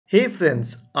Hey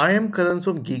friends, I am Karan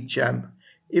from GeekChamp.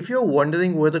 If you're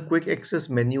wondering where the quick access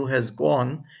menu has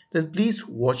gone, then please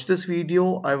watch this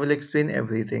video. I will explain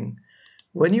everything.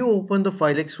 When you open the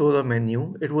File Explorer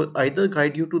menu, it will either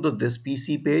guide you to the This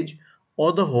PC page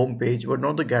or the home page, but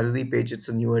not the gallery page. It's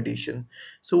a new addition.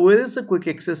 So where is the quick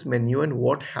access menu and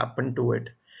what happened to it?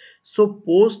 So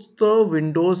post the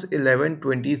Windows 11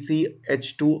 23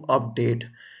 H2 update,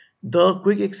 the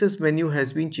quick access menu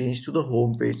has been changed to the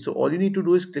home page. So all you need to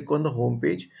do is click on the home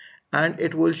page and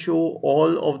it will show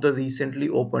all of the recently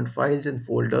opened files and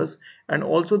folders and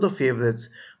also the favorites,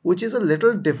 which is a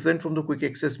little different from the quick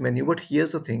access menu. But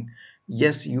here's the thing.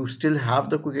 Yes, you still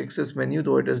have the quick access menu,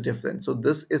 though it is different. So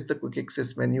this is the quick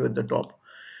access menu at the top,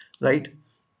 right?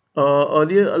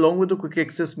 Earlier, along with the quick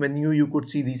access menu, you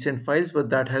could see recent files, but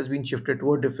that has been shifted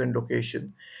to a different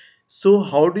location. So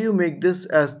how do you make this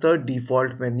as the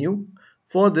default menu?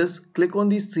 For this, click on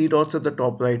these three dots at the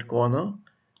top right corner,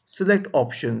 select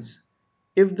options.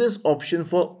 If this option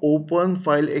for Open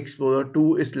File Explorer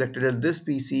 2 is selected at this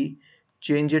PC,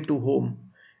 change it to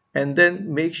home. And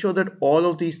then make sure that all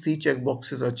of these three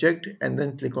checkboxes are checked and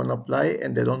then click on apply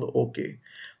and then on OK.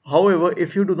 However,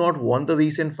 if you do not want the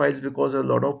recent files because a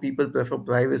lot of people prefer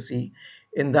privacy,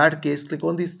 in that case, click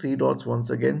on these three dots once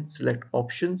again, select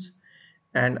options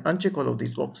and uncheck all of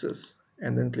these boxes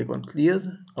and then click on clear,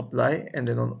 apply and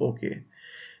then on OK.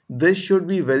 This should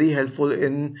be very helpful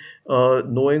in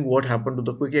knowing what happened to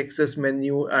the quick access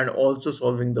menu and also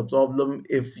solving the problem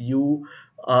if you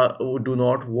do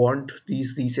not want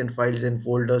these recent files and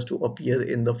folders to appear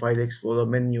in the File Explorer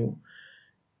menu.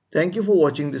 Thank you for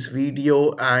watching this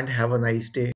video and have a nice day.